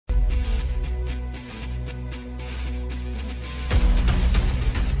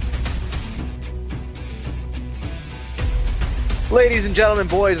Ladies and gentlemen,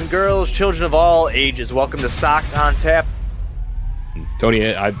 boys and girls, children of all ages, welcome to Sox on Tap. Tony,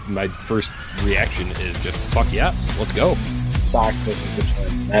 my first reaction is just, fuck yes, let's go. Sox versus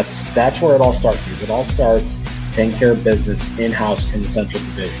Detroit. That's where it all starts. It all starts taking care of business in-house in the Central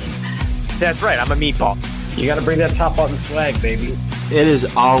Division. That's right, I'm a meatball. You got to bring that top button swag, baby. It is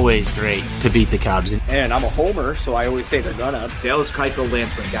always great to beat the Cubs. And I'm a homer, so I always say they're gonna. Dallas Keuchel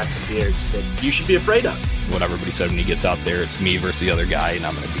Lansing got some beards that you should be afraid of. What everybody said when he gets out there, it's me versus the other guy, and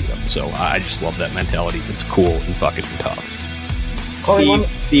I'm going to beat him. So I just love that mentality. It's cool and fucking tough.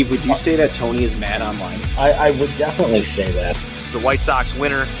 Steve, would you say that Tony is mad online? I would definitely say that. The White Sox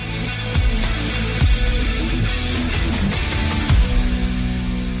winner.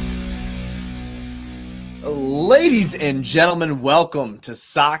 Ladies and gentlemen, welcome to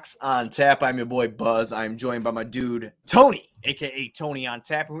Sox on Tap. I'm your boy Buzz. I'm joined by my dude Tony, aka Tony on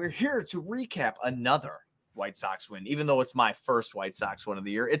Tap, and we're here to recap another White Sox win. Even though it's my first White Sox win of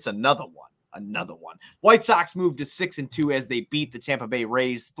the year, it's another one. White Sox moved to 6-2 as they beat the Tampa Bay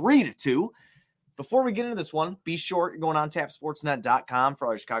Rays 3-2. Before we get into this one, be sure you're going on tapsportsnet.com for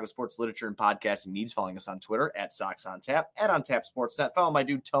all your Chicago sports literature and podcasting needs. Following us on Twitter at Sox on Tap, at On Tap Sportsnet. Follow my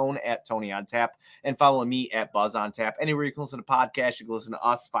dude Tone at Tony on Tap, and follow me at Buzz on Tap. Anywhere you can listen to podcasts, you can listen to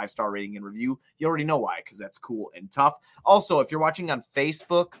us, 5-star rating and review. You already know why, because that's cool and tough. Also, if you're watching on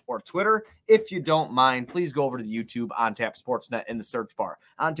Facebook or Twitter, if you don't mind, please go over to the YouTube On Tap Sportsnet in the search bar.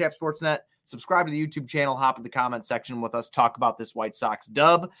 On Tap Sportsnet, subscribe to the YouTube channel, hop in the comment section with us, talk about this White Sox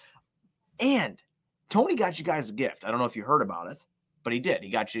dub. And Tony got you guys a gift. I don't know if you heard about it, but he did. He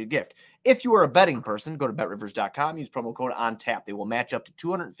got you a gift. If you are a betting person, go to betrivers.com, use promo code ONTAP. They will match up to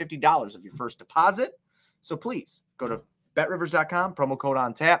 $250 of your first deposit. So please go to betrivers.com, promo code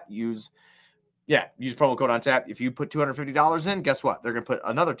ONTAP. Use promo code ONTAP. If you put $250 in, guess what? They're going to put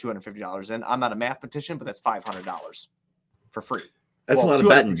another $250 in. I'm not a mathematician, but that's $500 for free. That's a lot of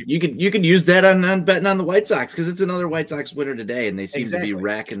betting. You can use that on betting on the White Sox because it's another White Sox winner today, and they seem to be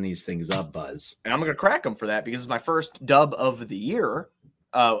racking these things up, Buzz. And I'm going to crack them for that because it's my first dub of the year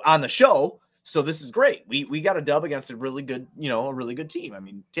on the show. So this is great. We got a dub against a really good team. I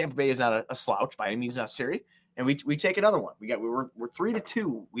mean, Tampa Bay is not a slouch by any means necessary, and we take another one. We're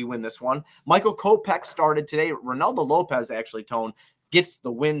 3-2. We win this one. Michael Kopech started today. Ronaldo Lopez actually gets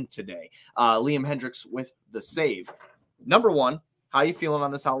the win today. Liam Hendricks with the save. Number one. How you feeling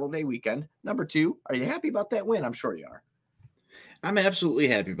on this holiday weekend? Number two, are you happy about that win? I'm sure you are. I'm absolutely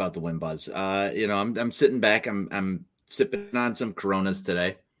happy about the win, Buzz. I'm sitting back. I'm sipping on some Coronas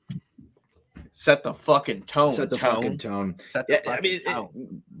today. Set the fucking tone.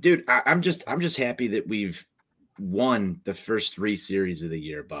 Dude, I'm just happy that we've won the first 3 series of the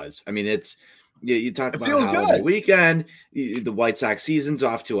year, Buzz. I mean, you talk about holiday weekend. The White Sox season's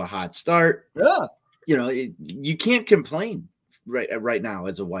off to a hot start. Yeah, you can't complain. Right now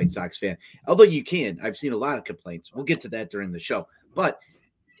as a White Sox fan, although you can. I've seen a lot of complaints. We'll get to that during the show, but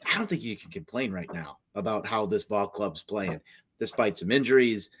I don't think you can complain right now about how this ball club's playing. Despite some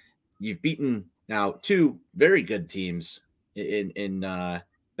injuries, you've beaten now 2 very good teams in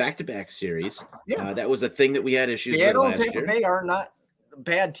back-to-back series. Yeah. That was a thing that we had issues with last year. Tampa Bay are not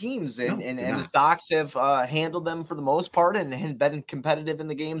bad teams, and the Sox have handled them for the most part and been competitive in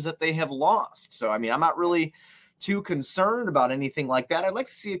the games that they have lost. So, I mean, I'm not really too concerned about anything like that. I'd like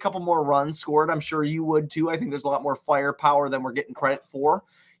to see a couple more runs scored. I'm sure you would too. I think there's a lot more firepower than we're getting credit for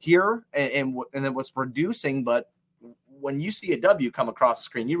here and then what's producing. But when you see a W come across the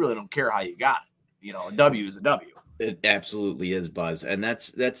screen, you really don't care how you got it. A W is a W. It absolutely is, Buzz. And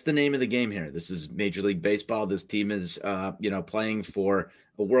that's the name of the game here. This is Major League Baseball. This team is, playing for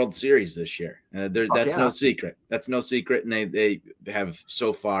a World Series this year. No secret. That's no secret. And they have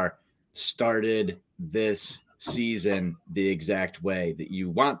so far started this season the exact way that you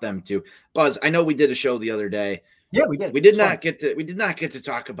want them to. Buzz, I know we did a show the other day. Yeah, we did. We did not get to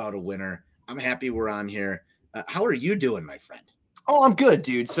talk about a winner. I'm happy we're on here. How are you doing, my friend? Oh, I'm good,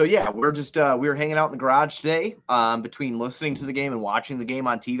 dude. So yeah, we're just we were hanging out in the garage today. Between listening to the game and watching the game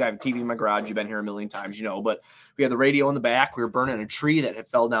on TV. I have a TV in my garage. You've been here a million times, but we had the radio in the back. We were burning a tree that had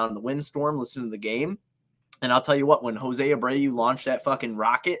fell down in the windstorm, listening to the game. And I'll tell you what, when Jose Abreu launched that fucking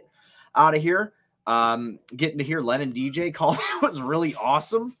rocket out of here, getting to hear Lennon DJ call that was really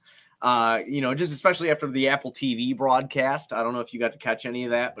awesome. Just especially after the Apple TV broadcast. I don't know if you got to catch any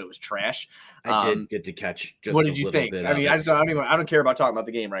of that, but it was trash. I did get to catch just what a did you little think? bit. I mean, I don't care about talking about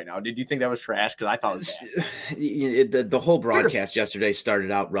the game right now. Did you think that was trash? Because I thought it was bad. The whole broadcast yesterday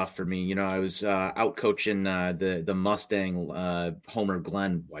started out rough for me. I was out coaching the Mustang Homer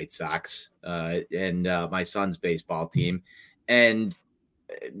Glenn White Sox and my son's baseball team, and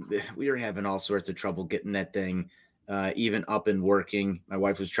we were having all sorts of trouble getting that thing even up and working. My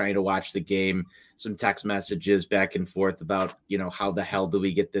wife was trying to watch the game, some text messages back and forth about, how the hell do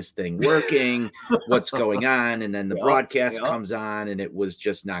we get this thing working? What's going on? And then the broadcast comes on and it was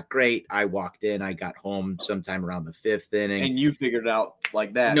just not great. I walked in, I got home sometime around the 5th inning. And you figured it out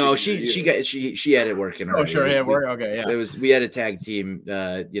like that. No, she had it working. Oh, sure. Yeah. Okay. Yeah. We had a tag team,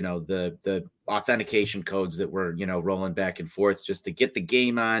 the authentication codes that were, rolling back and forth just to get the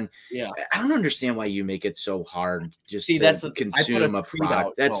game on. Yeah. I don't understand why you make it so hard just to consume a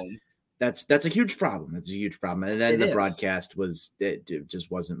product. That's a huge problem. It's a huge problem. And then the broadcast it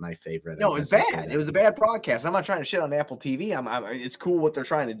just wasn't my favorite. No, it's bad. It was a bad broadcast. I'm not trying to shit on Apple TV. It's cool what they're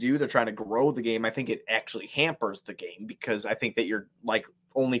trying to do. They're trying to grow the game. I think it actually hampers the game because I think that you're like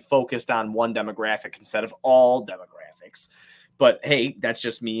only focused on one demographic instead of all demographics. But hey, that's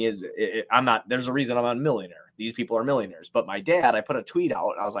just me. There's a reason I'm not a millionaire. These people are millionaires. But my dad, I put a tweet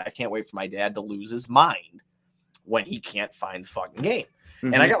out. I was like, I can't wait for my dad to lose his mind when he can't find the fucking game.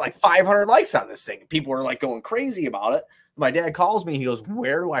 Mm-hmm. And I got like 500 likes on this thing. People are like going crazy about it. My dad calls me. He goes,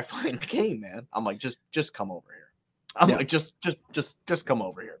 "Where do I find the game, man?" I'm like, just come over here. I'm like, just come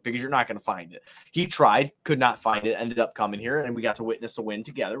over here because you're not going to find it. He tried, could not find it, ended up coming here, and we got to witness a win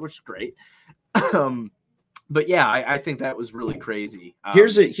together, which is great. But yeah, I think that was really crazy.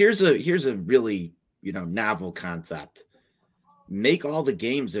 Here's a really novel concept. Make all the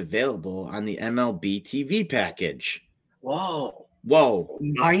games available on the MLB TV package. Whoa,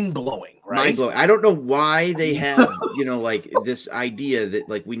 mind blowing, right? Mind blowing. I don't know why they have like this idea that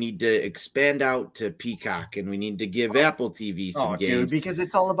like we need to expand out to Peacock and we need to give Apple TV some games. Dude, because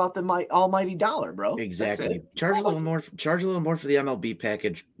it's all about the almighty dollar, bro. Exactly. Charge a little more for the MLB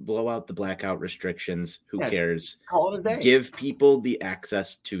package. Blow out the blackout restrictions. Who cares? Call it a day. Give people the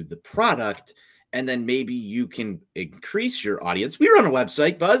access to the product. And then maybe you can increase your audience. We run a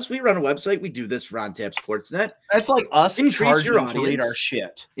website, Buzz. We run a website. We do this for OnTap Sportsnet. That's like us increase your audience to read our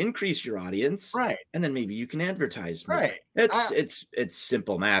shit. Increase your audience, right? And then maybe you can advertise more. Right. It's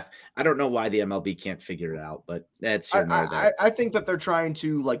simple math. I don't know why the MLB can't figure it out, but that's here nor there. I think that they're trying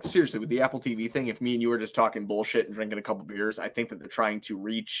to, like, seriously with the Apple TV thing. If me and you were just talking bullshit and drinking a couple beers, I think that they're trying to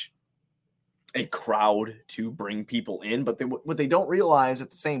reach a crowd to bring people in, but what they don't realize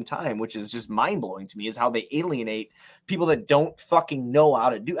at the same time, which is just mind-blowing to me, is how they alienate people that don't fucking know how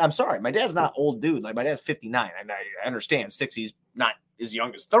to do. I'm sorry, my dad's not old dude. Like, my dad's 59, and I understand 60's not as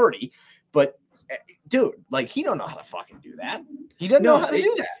young as 30, but dude, like, he don't know how to fucking do that. He doesn't know how to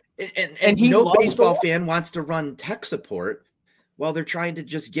do that. And he no baseball fan wants to run tech support while they're trying to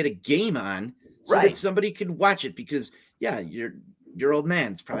just get a game on so that somebody can watch it, because your old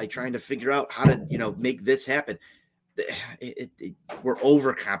man's probably trying to figure out how to, make this happen. We're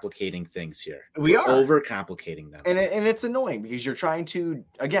overcomplicating things here. We are overcomplicating them. And it's annoying because you're trying to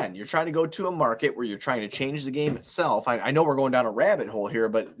go to a market where you're trying to change the game itself. I know we're going down a rabbit hole here,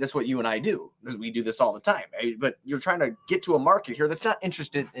 but that's what you and I do. We do this all the time. But you're trying to get to a market here that's not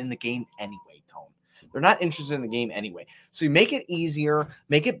interested in the game anyway, Tone. They're not interested in the game anyway. So you make it easier,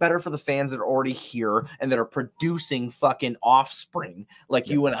 make it better for the fans that are already here and that are producing fucking offspring like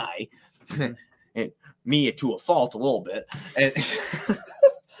you and I, and me to a fault a little bit,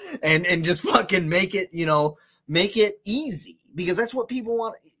 and just fucking make it, make it easy, because that's what people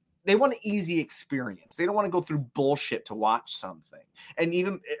want. They want an easy experience. They don't want to go through bullshit to watch something. And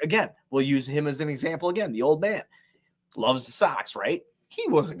even, again, we'll use him as an example again. The old man loves the Sox, right? He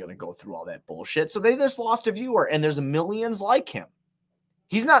wasn't going to go through all that bullshit. So they just lost a viewer, and there's millions like him.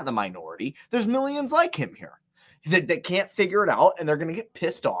 He's not in the minority. There's millions like him here that can't figure it out, and they're going to get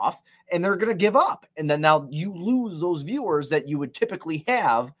pissed off, and they're going to give up. And then now you lose those viewers that you would typically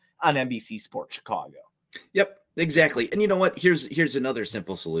have on NBC Sports Chicago. Yep, exactly. And you know what? Here's another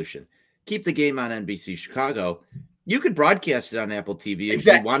simple solution. Keep the game on NBC Chicago. You could broadcast it on Apple TV if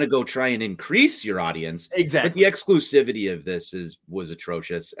you want to go try and increase your audience. Exactly. But the exclusivity of this was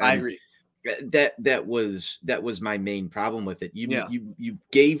atrocious. And I agree. That was my main problem with it. You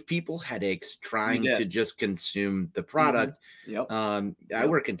gave people headaches trying to just consume the product. Mm-hmm. Yep. I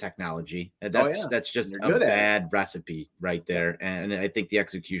work in technology. That's just a bad recipe right there. And I think the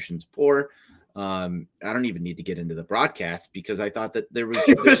execution's poor. I don't even need to get into the broadcast because I thought that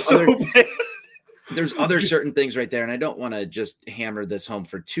there's other certain things right there. And I don't want to just hammer this home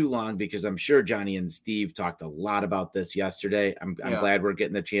for too long because I'm sure Johnny and Steve talked a lot about this yesterday. I'm glad we're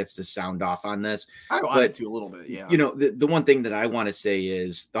getting the chance to sound off on this. I wanted to a little bit. Yeah. The one thing that I want to say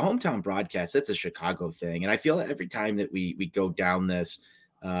is the hometown broadcast, that's a Chicago thing. And I feel every time that we go down this,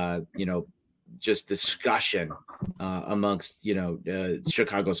 just discussion amongst,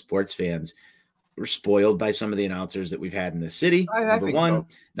 Chicago sports fans, we're spoiled by some of the announcers that we've had in the city. Number one.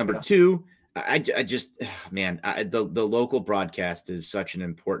 Number two, I just, man, the local broadcast is such an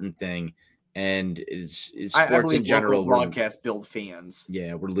important thing, and is sports in general. Broadcast build fans.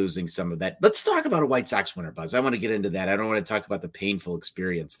 Yeah, we're losing some of that. Let's talk about a White Sox winner, Buzz. I want to get into that. I don't want to talk about the painful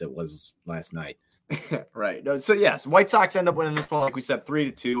experience that was last night. Right. So yes, White Sox end up winning this one, like we said,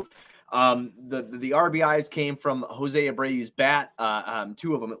 3-2. The RBIs came from Jose Abreu's bat,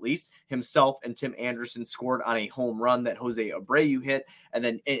 two of them at least. Himself and Tim Anderson scored on a home run that Jose Abreu hit, and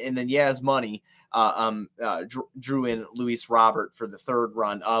then Yaz Money drew in Luis Robert for the third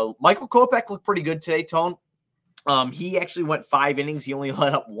run. Michael Kopech looked pretty good today, Tone. He actually went 5 innings. He only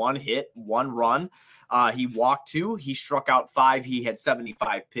let up 1 hit, 1 run. He walked 2. He struck out 5. He had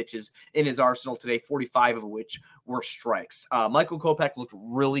 75 pitches in his arsenal today, 45 of which were strikes. Michael Kopech looked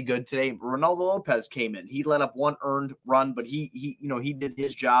really good today. Ronaldo Lopez came in. He let up 1 earned run, but he did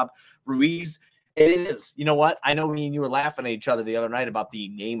his job. Ruiz, it is. You know what? I know me and you were laughing at each other the other night about the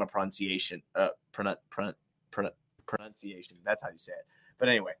name of pronunciation. Pronunciation. That's how you say it. But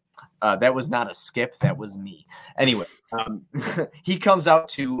anyway, that was not a skip. That was me. Anyway, he comes out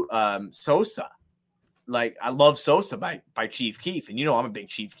to Sosa. Like, I love Sosa by Chief Keef. And I'm a big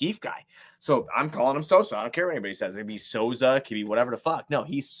Chief Keef guy. So I'm calling him Sosa. I don't care what anybody says. It could be Souza. It could be whatever the fuck. No,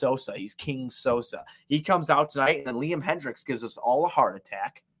 he's Sosa. He's King Sosa. He comes out tonight, and then Liam Hendricks gives us all a heart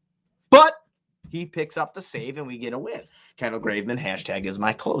attack. But he picks up the save, and we get a win. Kendall Graveman, hashtag is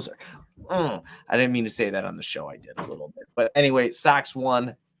my closer. I didn't mean to say that on the show. I did a little bit. But anyway, Sox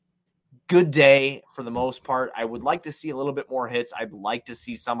won. Good day for the most part. I would like to see a little bit more hits. I'd like to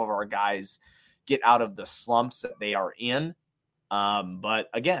see some of our guys get out of the slumps that they are in. But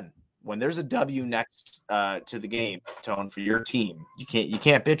again, when there's a W next to the game, Tone, for your team, you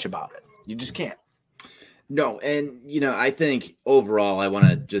can't bitch about it. You just can't. No, and I think overall I want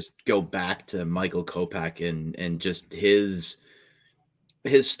to just go back to Michael Kopech and just his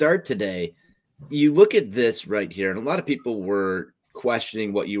start today. You look at this right here, and a lot of people were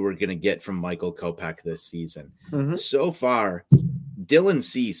questioning what you were going to get from Michael Kopech this season. Mm-hmm. So far, Dylan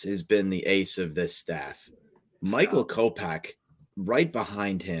Cease has been the ace of this staff. Michael Kopech, right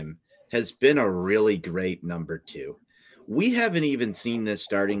behind him, has been a really great number 2. We haven't even seen this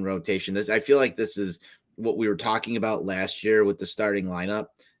starting rotation. I feel like this is what we were talking about last year with the starting lineup,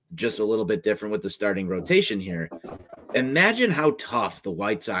 just a little bit different with the starting rotation here. Imagine how tough the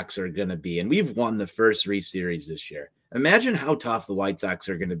White Sox are going to be. And we've won the first 3 series this year. Imagine how tough the White Sox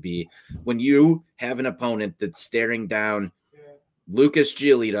are going to be when you have an opponent that's staring down Lucas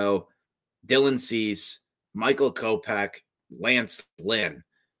Giolito, Dylan Cease, Michael Kopech, Lance Lynn.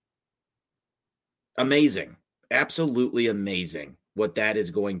 Amazing. Absolutely amazing what that is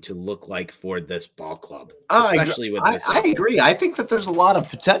going to look like for this ball club, especially with this. I agree. I think that there's a lot of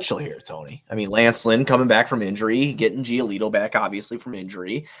potential here, Tony. I mean, Lance Lynn coming back from injury, getting Giolito back, obviously, from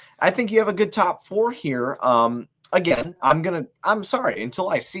injury. I think you have a good top 4 here. Again, I'm sorry, until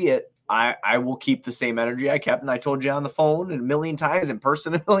I see it, I will keep the same energy I kept, and I told you on the phone and a million times, in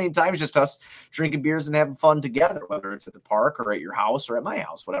person a million times, just us drinking beers and having fun together, whether it's at the park or at your house or at my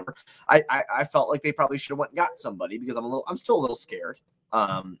house, whatever. I felt like they probably should have went and got somebody because I'm still a little scared.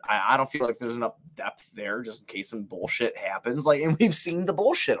 I don't feel like there's enough depth there just in case some bullshit happens. And we've seen the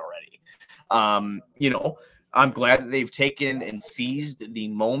bullshit already. I'm glad that they've taken and seized the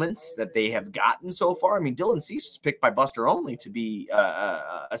moments that they have gotten so far. I mean, Dylan Cease was picked by Buster Olney to be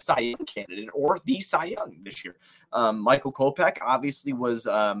a Cy Young candidate or the Cy Young this year. Michael Kopech obviously was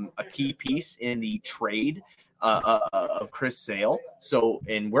a key piece in the trade of Chris Sale.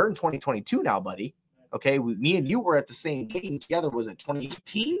 And we're in 2022 now, buddy. Okay, me and you were at the same game together. Was it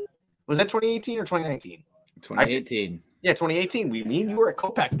 2018? Was that 2018 or 2019? 2018. Yeah, 2018. Me and you were at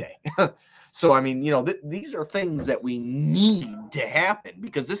Kopech Day. So, I mean, these are things that we need to happen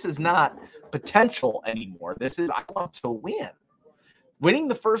because this is not potential anymore. This is, I want to win. Winning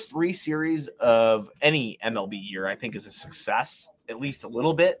the first 3 series of any MLB year, I think, is a success, at least a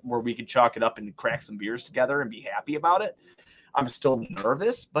little bit, where we could chalk it up and crack some beers together and be happy about it. I'm still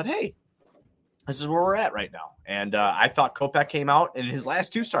nervous, but hey, this is where we're at right now. And I thought Kopech came out in his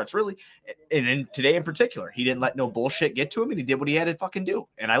last 2 starts, really, and in today in particular. He didn't let no bullshit get to him, and he did what he had to fucking do,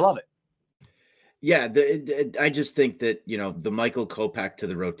 and I love it. Yeah, I just think that, the Michael Kopech to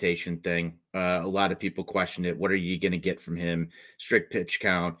the rotation thing, a lot of people question it. What are you going to get from him? Strict pitch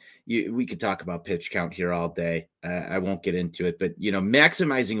count. We could talk about pitch count here all day. I won't get into it, but,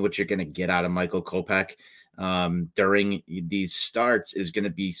 maximizing what you're going to get out of Michael Kopech during these starts is going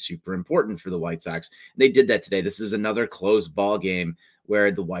to be super important for the White Sox. They did that today. This is another close ball game where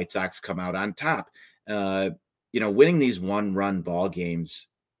the White Sox come out on top. Winning these 1-run ball games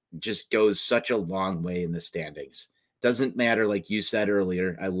just goes such a long way in the standings. Doesn't matter, like you said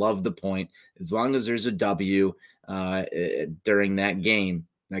earlier. I love the point. As long as there's a W during that game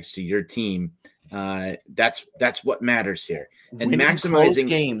next to your team, that's what matters here. And winning maximizing close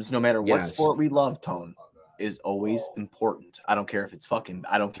games, no matter what Yes. sport we love, Tone, is always important. I don't care if it's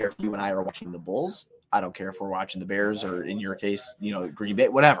I don't care if you and I are watching the Bulls. I don't care if we're watching the Bears or, in your case, Green Bay,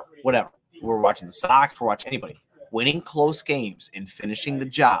 whatever. We're watching the Sox, we're watching anybody. Winning close games and finishing the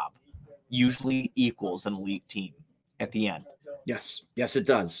job usually equals an elite team at the end. Yes, it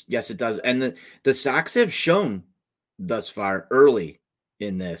does. Yes, it does. And the Sox have shown thus far early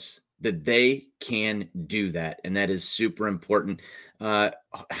in this that they can do that, and that is super important.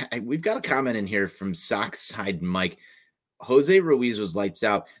 We've got a comment in here from Sox side Mike. Jose Ruiz was lights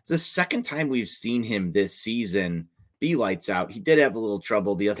out. It's the second time we've seen him this season be lights out. He did have a little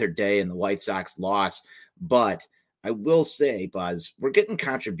trouble the other day in the White Sox loss, but I will say, Buzz, we're getting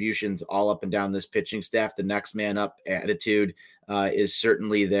contributions all up and down this pitching staff. The next man up attitude is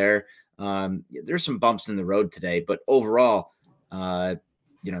certainly there. There's some bumps in the road today, but overall,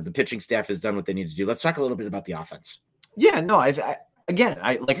 the pitching staff has done what they need to do. Let's talk a little bit about the offense. Yeah, no, I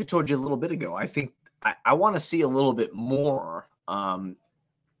like I told you a little bit ago, I think I want to see a little bit more, from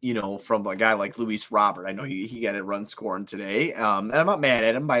a guy like Luis Robert. I know he got a run scoring today, and I'm not mad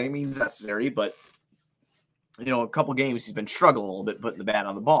at him by any means necessary, but a couple games he's been struggling a little bit putting the bat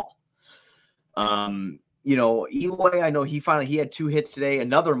on the ball. Eloy, I know he had 2 hits today,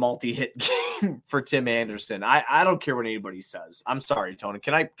 another multi-hit game for Tim Anderson. I don't care what anybody says. I'm sorry, Tony.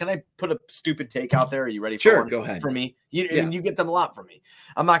 Can I put a stupid take out there? Are you ready for Sure, one? go ahead. For me? You get them a lot from me.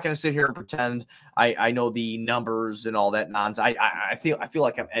 I'm not going to sit here and pretend I know the numbers and all that nonsense. I feel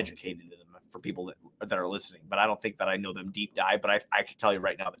like I'm educated in them for people that are listening, but I don't think that I know them deep dive. But I can tell you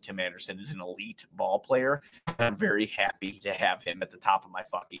right now that Tim Anderson is an elite ball player. And I'm very happy to have him at the top of my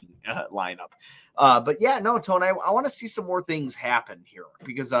fucking lineup. But yeah, no, Tony, I want to see some more things happen here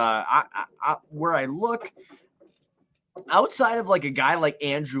because where I look outside of like a guy like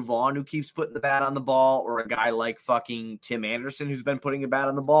Andrew Vaughn who keeps putting the bat on the ball, or a guy like fucking Tim Anderson who's been putting a bat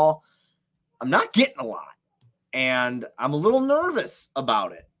on the ball, I'm not getting a lot, and I'm a little nervous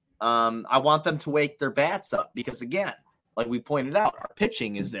about it. I want them to wake their bats up because, again, like we pointed out, our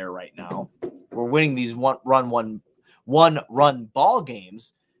pitching is there right now. We're winning these one run ball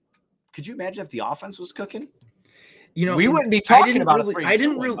games. Could you imagine if the offense was cooking? We wouldn't be talking about it. I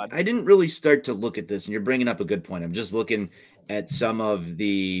didn't really start to look at this, and you're bringing up a good point. I'm just looking at some of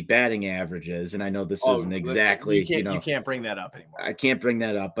the batting averages, and I know this isn't exactly, you can't bring that up anymore. I can't bring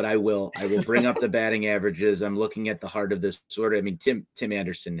that up, but I will bring up the batting averages. I'm looking at the heart of this order. I mean, Tim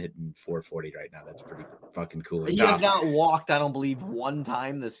Anderson hitting 440 right now. That's pretty fucking cool. He has not walked, I don't believe, one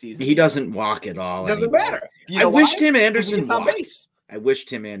time this season. He doesn't walk at all. It doesn't matter. I wish Tim Anderson on base. I wish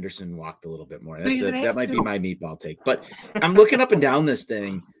Tim Anderson walked a little bit more. That might be my meatball take. But I'm looking up and down this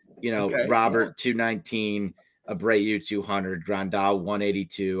thing. Okay, Robert 219, Abreu 200, Grandal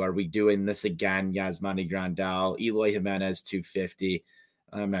 182. Are we doing this again? Yasmani Grandal, Eloy Jimenez 250.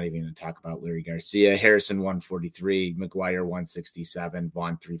 I'm not even going to talk about Larry Garcia. Harrison 143, McGuire 167,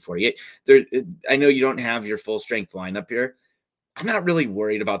 Vaughn 348. I know you don't have your full strength lineup here. I'm not really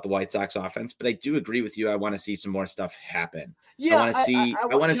worried about the White Sox offense, but I do agree with you. I want to see some more stuff happen. Yeah, I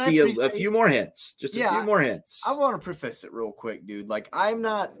want to see a few more hits. Just a few more hits. I want to preface it real quick, dude. Like,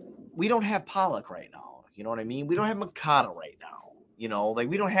 we don't have Pollock right now. You know what I mean? We don't have Mikado right now.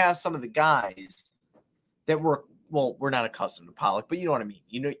 We don't have some of the guys that we're not accustomed to Pollock, but you know what I mean?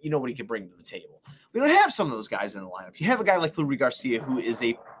 You know what he can bring to the table. We don't have some of those guys in the lineup. You have a guy like Luis Garcia, who is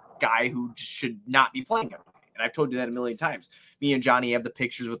a guy who should not be playing every day. And I've told you that a million times. Me and Johnny have the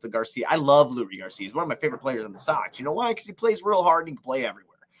pictures with the Garcia. I love Luis Garcia. He's one of my favorite players on the Sox. You know why? Because he plays real hard and he can play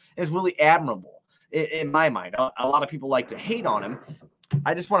everywhere. And it's really admirable in my mind. A lot of people like to hate on him.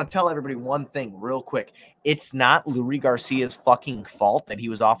 I just want to tell everybody one thing real quick. It's not Luis Garcia's fucking fault that he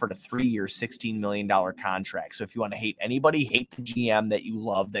was offered a 3-year, $16 million contract. So if you want to hate anybody, hate the GM that you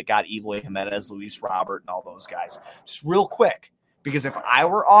love that got Eloy Jimenez, Luis Robert, and all those guys. Just real quick. Because if I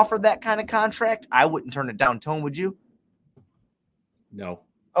were offered that kind of contract, I wouldn't turn it down. Tone, would you? No.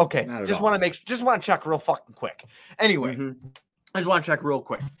 Okay. Just want to check real fucking quick. Anyway, I just want to check real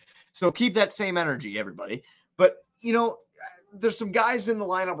quick. So keep that same energy, everybody. But, there's some guys in the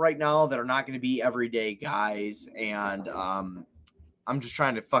lineup right now that are not going to be everyday guys. And I'm just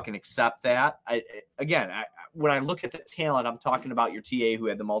trying to fucking accept that. When I look at the talent, I'm talking about your TA who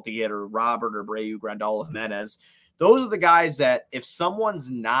had the multi-hitter, Robert, Abreu, Grandal, Jimenez. Those are the guys that if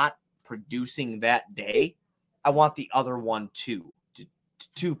someone's not producing that day, I want the other one to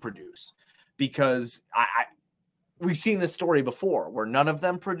produce, because we've seen this story before where none of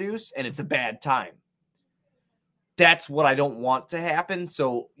them produce and it's a bad time. that's what I don't want to happen.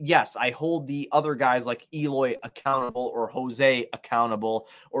 So, yes, I hold the other guys like Eloy accountable or Jose accountable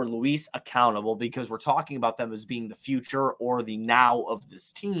or Luis accountable because we're talking about them as being the future or the now of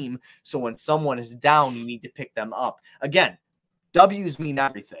this team. So when someone is down, you need to pick them up. Again, W's mean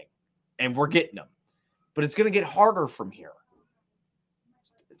everything, and we're getting them. But it's going to get harder from here.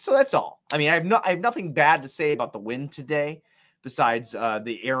 So that's all. I mean, I have nothing bad to say about the win today besides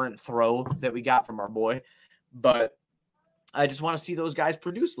the errant throw that we got from our boy. But I just want to see those guys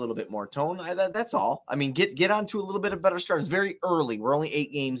produce a little bit more, Tone. That's all. I mean, get onto a little bit of better start. It's very early. We're only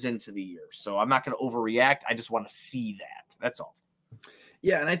 8 games into the year, so I'm not going to overreact. I just want to see that. That's all.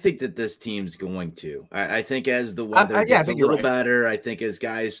 Yeah, and I think that this team's going to. I think as the weather gets a little better, I think as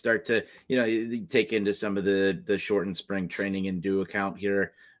guys start to, take into some of the shortened spring training into account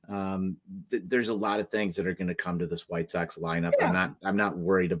here, there's a lot of things that are going to come to this White Sox lineup. Yeah. I'm not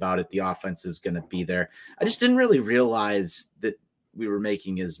worried about it. The offense is going to be there. I just didn't really realize that we were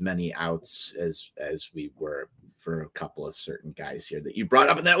making as many outs as we were for a couple of certain guys here that you brought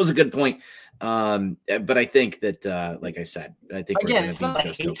up, and that was a good point. But I think that, like I said, I think again, it's not a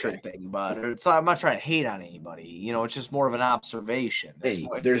hatred thing, but I'm not trying to hate on anybody. It's just more of an observation.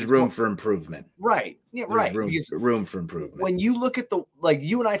 There's room for improvement, right? Yeah, there's room for improvement. When you look at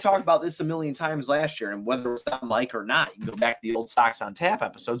you and I talked about this a million times last year, and whether it's on Mike or not, you can go back to the old Sox on Tap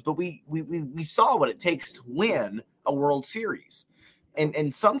episodes. But we saw what it takes to win a World Series.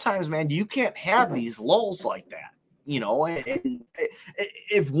 And sometimes, man, you can't have these lulls like that, and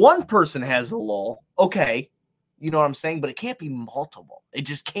if one person has a lull, okay, you know what I'm saying? But it can't be multiple. It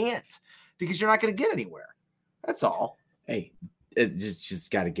just can't because you're not going to get anywhere. That's all. Hey, it's just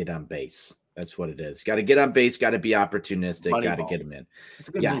got to get on base. That's what it is. Got to get on base, got to be opportunistic, got to get them in. It's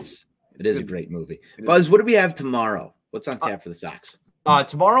a good movie. It is a great movie. Buzz, what do we have tomorrow? What's on tap for the Sox?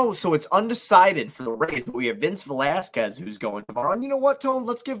 Tomorrow, so it's undecided for the Rays, but we have Vince Velasquez who's going tomorrow. And you know what, Tone?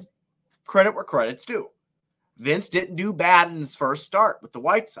 Let's give credit where credit's due. Vince didn't do bad in his first start with the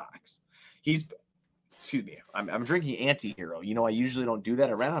White Sox. I'm drinking Anti-Hero. I usually don't do that.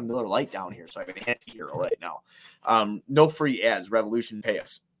 I ran on Miller Lite down here, so I have an Anti-Hero right now. No free ads. Revolution pay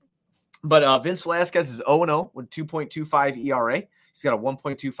us. But Vince Velasquez is 0-0 with 2.25 ERA. He's got a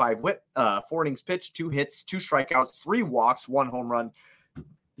 1.25 whip, 4 innings pitched, 2 hits, 2 strikeouts, 3 walks, 1 home run.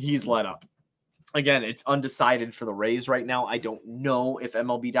 He's let up. Again, it's undecided for the Rays right now. I don't know if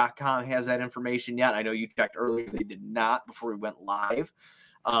MLB.com has that information yet. I know you checked earlier. They did not before we went live.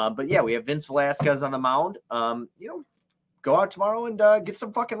 But yeah, we have Vince Velasquez on the mound. Go out tomorrow and get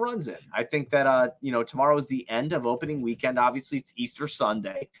some fucking runs in. I think that, tomorrow is the end of opening weekend. Obviously, it's Easter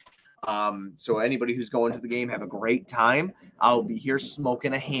Sunday. So anybody who's going to the game, have a great time. I'll be here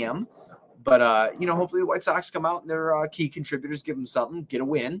smoking a ham. But, hopefully the White Sox come out and their key contributors give them something, get a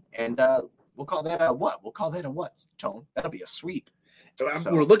win, and we'll call that a what? We'll call that a what, Tone? That'll be a sweep.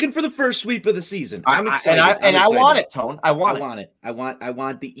 We're looking for the first sweep of the season. I'm excited. I want it, Tone. I want it. I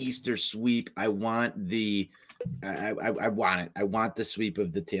want the Easter sweep. I want the I want it. I want the sweep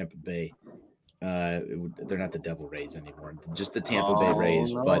of the Tampa Bay. They're not the Devil Rays anymore. Just the Tampa Bay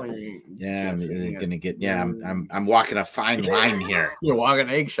Rays. No, but yeah, I'm gonna get. Yeah, I'm walking a fine line here. You're walking an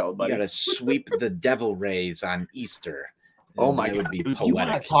eggshell, buddy. You got to sweep the Devil Rays on Easter. Oh my God! Dude, you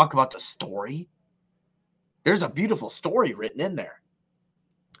want to talk about the story? There's a beautiful story written in there.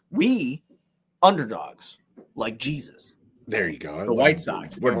 We underdogs like Jesus. There you go. The White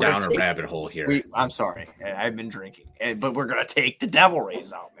Sox. We're down a rabbit hole here. I'm sorry. I've been drinking, but we're gonna take the Devil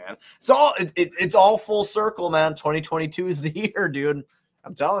Rays out, man. So it's all full circle, man. 2022 is the year, dude.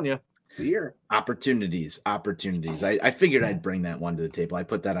 I'm telling you, it's the year. Opportunities. I figured I'd bring that one to the table. I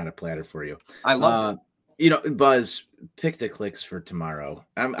put that on a platter for you. I love it. Buzz, pick the clicks for tomorrow.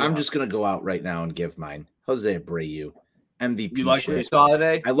 I'm just gonna go out right now and give mine. Jose Abreu, MVP. You like what you saw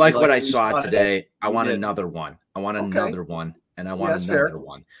today? I like what I saw today. I want another one. I want another one, and I want another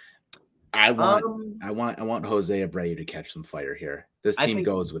one. I want Jose Abreu to catch some fire here. This team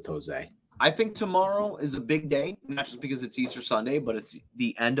goes with Jose. I think tomorrow is a big day, not just because it's Easter Sunday, but it's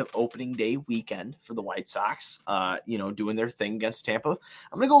the end of opening day weekend for the White Sox, doing their thing against Tampa.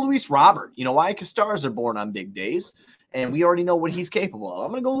 I'm going to go Luis Robert. You know why? Because stars are born on big days, and we already know what he's capable of.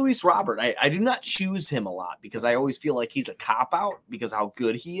 I'm going to go Luis Robert. I do not choose him a lot because I always feel like he's a cop-out because of how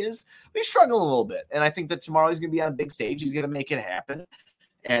good he is. But he's struggling a little bit, and I think that tomorrow he's going to be on a big stage. He's going to make it happen,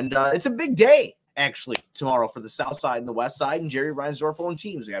 and it's a big day. Actually, tomorrow for the South Side and the West Side, and Jerry Reinsdorf own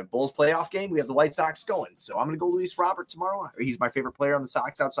teams. We have Bulls playoff game. We have the White Sox going. So I'm going to go Luis Robert tomorrow. He's my favorite player on the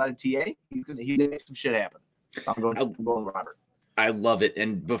Sox outside of TA. He's going to make some shit happen. So I'm going Robert. I love it.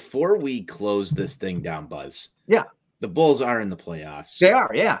 And before we close this thing down, Buzz. Yeah. The Bulls are in the playoffs. They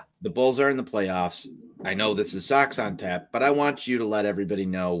are, yeah. The Bulls are in the playoffs. I know this is Sox on Tap, but I want you to let everybody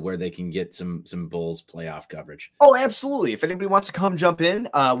know where they can get some Bulls playoff coverage. Oh, absolutely. If anybody wants to come jump in,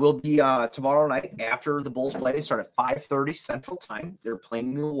 we'll be tomorrow night after the Bulls play. They start at 5:30 Central Time. They're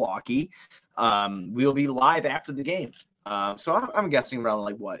playing Milwaukee. We'll be live after the game. So I'm guessing around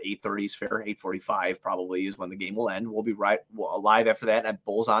 8:30 is fair. 8:45 probably is when the game will end. We'll be live after that at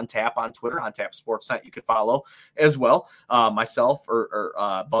Bulls on Tap on Twitter, on Tap Sportsnet. You can follow as well. Myself or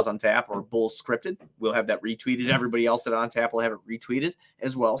Buzz on Tap or Bulls Scripted. We'll have that retweeted. Everybody else at On Tap will have it retweeted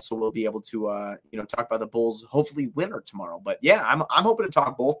as well. So we'll be able to talk about the Bulls hopefully winner tomorrow. But yeah, I'm hoping to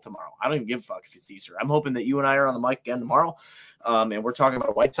talk both tomorrow. I don't even give a fuck if it's Easter. I'm hoping that you and I are on the mic again tomorrow. And we're talking about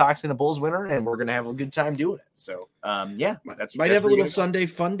a White Sox and a Bulls winner, and we're going to have a good time doing it. So, that's have a little Sunday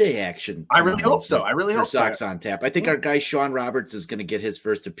fun day action. I really hope so. I really hope Sox on Tap. I think our guy Sean Roberts is going to get his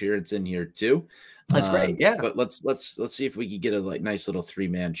first appearance in here too. That's great. Yeah, but let's see if we can get a nice little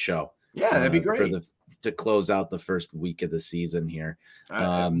 3-man show. Yeah, that'd be great to close out the first week of the season here.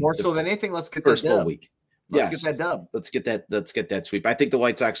 More so than anything, let's get first full week. Let's get that dub. Let's get that sweep. I think the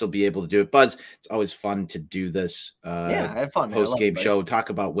White Sox will be able to do it. Buzz, it's always fun to do this. I have fun. Post-game show, talk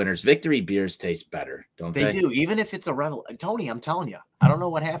about winners. Victory beers taste better, don't they? They do, even if it's a rebel. Tony, I'm telling you, I don't know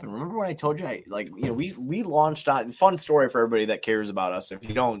what happened. Remember when I told you, we launched on fun story for everybody that cares about us. If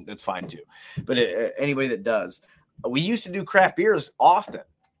you don't, that's fine too. But anybody that does, we used to do craft beers often,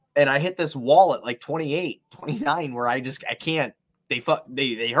 and I hit this wall at 28, 29, where I can't. They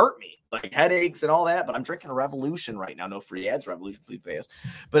hurt me. Like headaches and all that, but I'm drinking a Revolution right now. No free ads, Revolution, please pay us.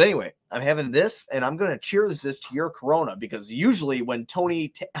 But anyway, I'm having this, and I'm going to cheers this to your Corona, because usually when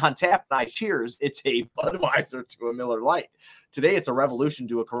Tony on Tap and I cheers, it's a Budweiser to a Miller Lite. Today, it's a Revolution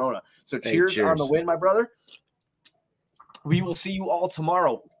to a Corona. So cheers on the win, my brother. We will see you all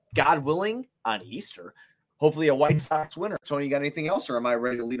tomorrow, God willing, on Easter. Hopefully a White Sox winner. Tony, you got anything else, or am I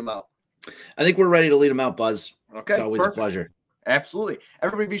ready to lead them out? I think we're ready to lead them out, Buzz. Okay, it's always a pleasure. Absolutely.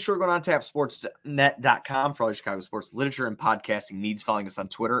 Everybody be sure to go on tapsportsnet.com for all your Chicago sports literature and podcasting needs. Following us on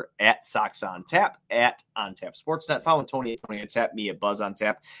Twitter at Sox on Tap, at On Tap Sportsnet. Following Tony on Tap, me at Buzz on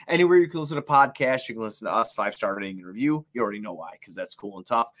Tap. Anywhere you can listen to podcasts, you can listen to us, 5-star rating and review. You already know why, because that's cool and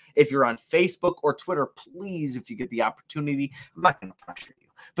tough. If you're on Facebook or Twitter, please, if you get the opportunity, I'm not going to pressure you,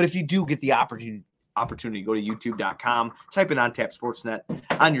 but if you do get the opportunity, go to youtube.com, type in On Tap Sportsnet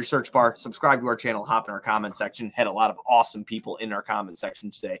on your search bar, subscribe to our channel, hop in our comment section. Had a lot of awesome people in our comment section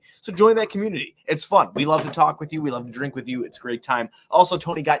today. So join that community. It's fun. We love to talk with you. We love to drink with you. It's a great time. Also,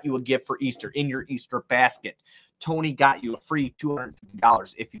 Tony got you a gift for Easter in your Easter basket. Tony got you a free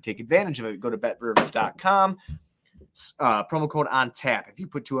 $250 if you take advantage of it. Go to betrivers.com. Promo code on tap. If you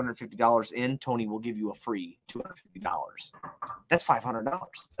put $250 in, Tony will give you a free $250. That's $500.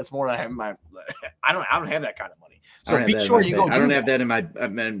 That's more than I have in my. I don't have that kind of money. So be sure you go. I don't have that in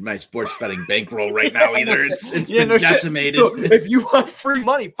my sports betting bankroll right now either. It's been decimated. So if you want free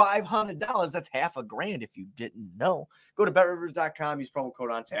money, $500. That's $500,000 if you didn't know. Go to betrivers.com. Use promo code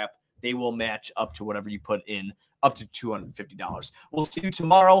on tap. They will match up to whatever you put in, up to $250. We'll see you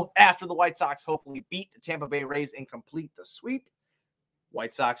tomorrow after the White Sox hopefully beat the Tampa Bay Rays and complete the sweep.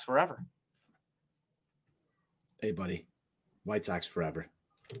 White Sox forever. Hey, buddy. White Sox forever.